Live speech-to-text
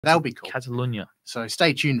That'll be cool. Catalonia. So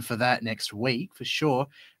stay tuned for that next week for sure.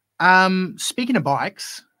 Speaking of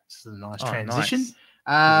bikes, this is a nice transition.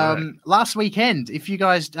 Nice. Last weekend, if you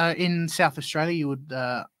guys are in South Australia, you would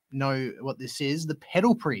know what this is, the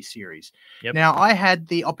Pedal Prix series. Yep. Now, I had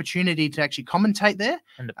the opportunity to actually commentate there.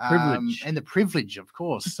 And the privilege. And the privilege, of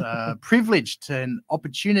course. Privileged and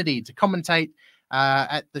opportunity to commentate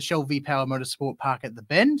at the Shell V-Power Motorsport Park at the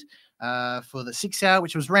Bend for the 6 hour,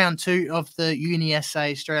 which was round 2 of the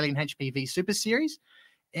UniSA Australian HPV Super Series.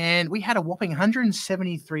 And we had a whopping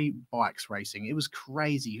 173 bikes racing. It was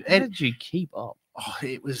crazy. How did you keep up? Oh,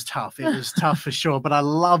 it was tough. It was tough for sure, but I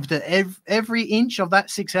loved it. Every inch of that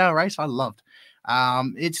 6 hour race, I loved.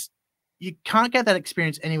 You can't get that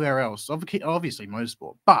experience anywhere else. Obviously,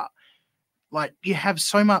 motorsport, but like you have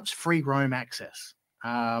so much free roam access,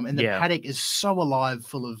 and the paddock is so alive,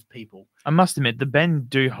 full of people. I must admit, the Bend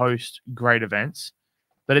do host great events,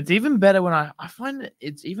 but it's even better when I find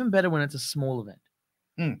it's even better when it's a small event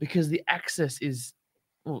because the access is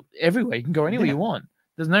everywhere. You can go anywhere you want.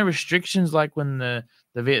 There's no restrictions like when the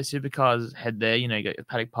V8 supercars head there. You know, you get your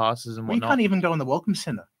paddock passes and whatnot. You can't even go in the welcome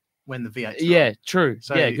center when the V8. Yeah, true.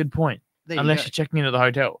 So, yeah, good point. Unless you're checking in at the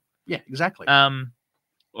hotel. Yeah, exactly.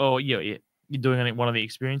 Or you're doing one of the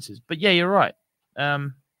experiences. But yeah, you're right.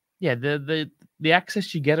 The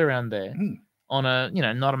access you get around there on a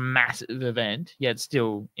not a massive event, yet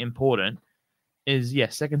still important, is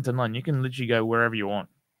second to none. You can literally go wherever you want.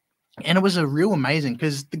 And it was a real amazing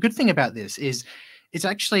because the good thing about this is it's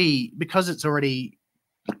actually because it's already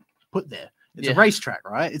put there. It's a racetrack,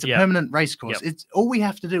 right? It's a permanent race course. It's all we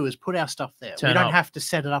have to do is put our stuff there. We don't have to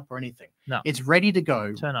set it up or anything. No. It's ready to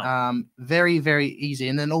go. Turn up. Very, very easy.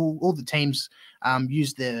 And then all the teams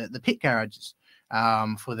use the pit garages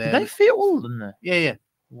for their. Do they fit all of them there? Yeah.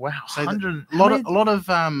 Wow. So a lot of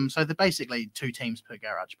so they're basically 2 teams per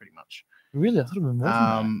garage, pretty much. Really? I thought it was more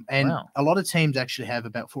than that. And a lot of teams actually have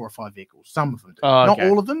about 4 or 5 vehicles. Some of them do. Not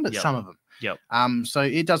all of them, but some of them. Yep. So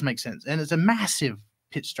it does make sense. And it's a massive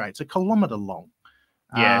pit straight. It's 1 kilometer long.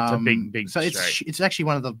 Yeah, it's a big so straight. it's actually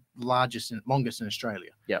one of the largest and longest in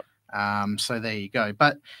Australia. Yep. So there you go.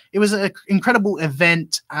 But it was an incredible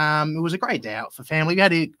event. It was a great day out for family. We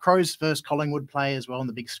had Crows versus Collingwood play as well on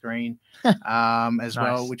the big screen as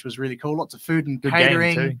well, which was really cool. Lots of food and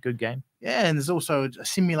catering. Game too. Good game. Yeah, and there's also a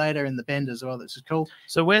simulator in the Bend as well. That's cool.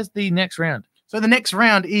 So where's the next round? So the next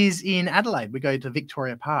round is in Adelaide. We go to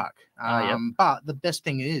Victoria Park. But the best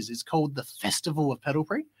thing is it's called the Festival of Pedal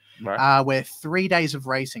Prix. Right. Where 3 days of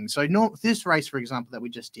racing. So this race, for example, that we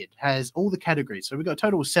just did has all the categories. So we've got a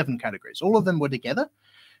total of 7 categories. All of them were together.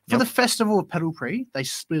 For the Festival of Pedal Prix, they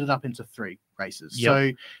split it up into 3 races.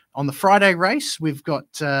 So on the Friday race, we've got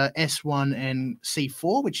S1 and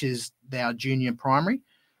C4, which is our junior primary,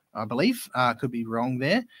 I believe. Could be wrong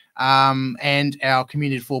there. And our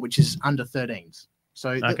Community 4, which is under 13s.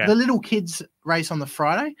 So the little kids race on the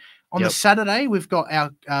Friday. On the Saturday, we've got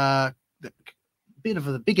our bit of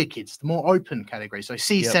the bigger kids, the more open category. So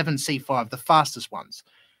C7, C5, the fastest ones.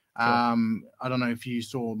 I don't know if you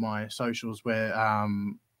saw my socials where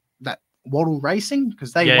that Wattle Racing,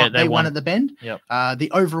 because they won at the Bend. The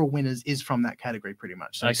overall winners is from that category pretty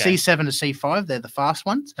much. So C7 to C5, they're the fast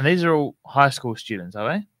ones. And these are all high school students, are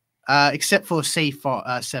they? Except for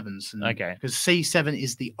C7s. Okay. Because C7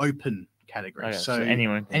 is the open category. Okay, so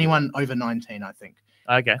anyone over 19, I think.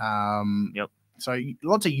 Okay. So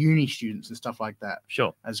lots of uni students and stuff like that.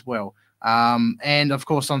 Sure. As well. And of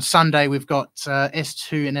course on Sunday we've got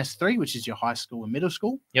S2 and S3, which is your high school and middle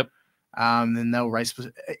school. Yep. Then they'll race.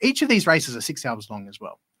 Each of these races are 6 hours long as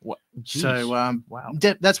well. What? So wow.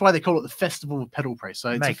 That's why they call it the Festival of Pedal Prix.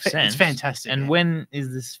 So it's fantastic. And when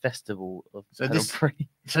is this festival of Pedal Prix?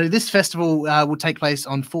 So this festival will take place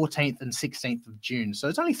on 14th and 16th of June. So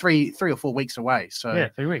it's only three or 4 weeks away. So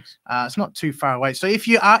 3 weeks. It's not too far away. So if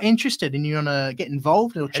you are interested and you want to get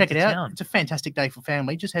involved or check it out, it's a fantastic day for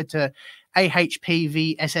family. Just head to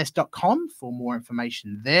ahpvss.com for more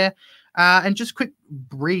information there. And just quick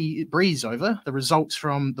breeze over the results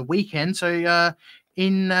from the weekend. So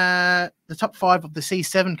in the top 5 of the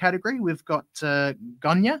C7 category, we've got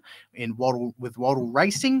Gonya with Wattle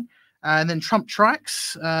Racing. And then Trump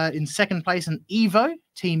Trikes in second place, and Evo,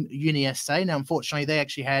 Team UniSA. Now, unfortunately, they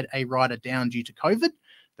actually had a rider down due to COVID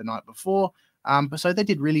the night before. But so they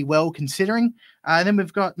did really well considering. And then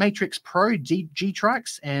we've got Matrix Pro,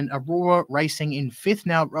 G-Trikes, and Aurora Racing in 5th.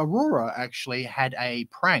 Now, Aurora actually had a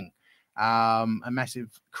prang, a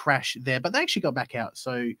massive crash there, but they actually got back out.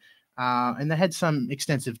 So, and they had some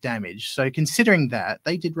extensive damage. So considering that,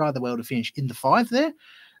 they did rather well to finish in the 5 there.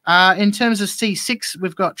 In terms of C6,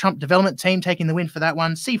 we've got Trump Development Team taking the win for that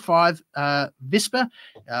one. C5, Vispa,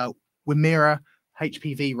 Wimera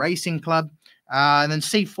HPV Racing Club. And then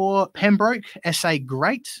C4, Pembroke, SA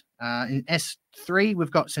Great. In S3,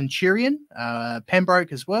 we've got Centurion,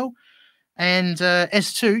 Pembroke as well. And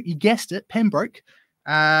S2, you guessed it, Pembroke,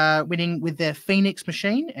 winning with their Phoenix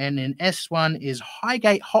machine. And in S1 is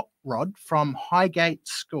Highgate Hot Rod from Highgate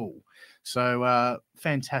School. So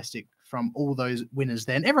fantastic from all those winners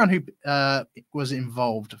there. And everyone who was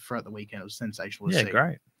involved throughout the weekend. It was sensational to see. Yeah,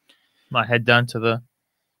 great. Might head down to the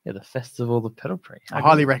festival, the Pedal Prix. I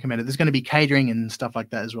highly recommend it. There's going to be catering and stuff like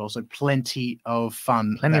that as well. So plenty of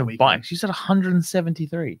fun. Plenty of bikes. You said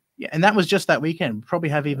 173. Yeah, and that was just that weekend. We'll probably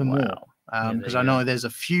have even more. Because I know there's a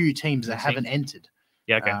few teams that haven't entered.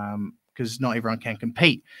 Yeah, okay. Because not everyone can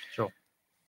compete. Sure.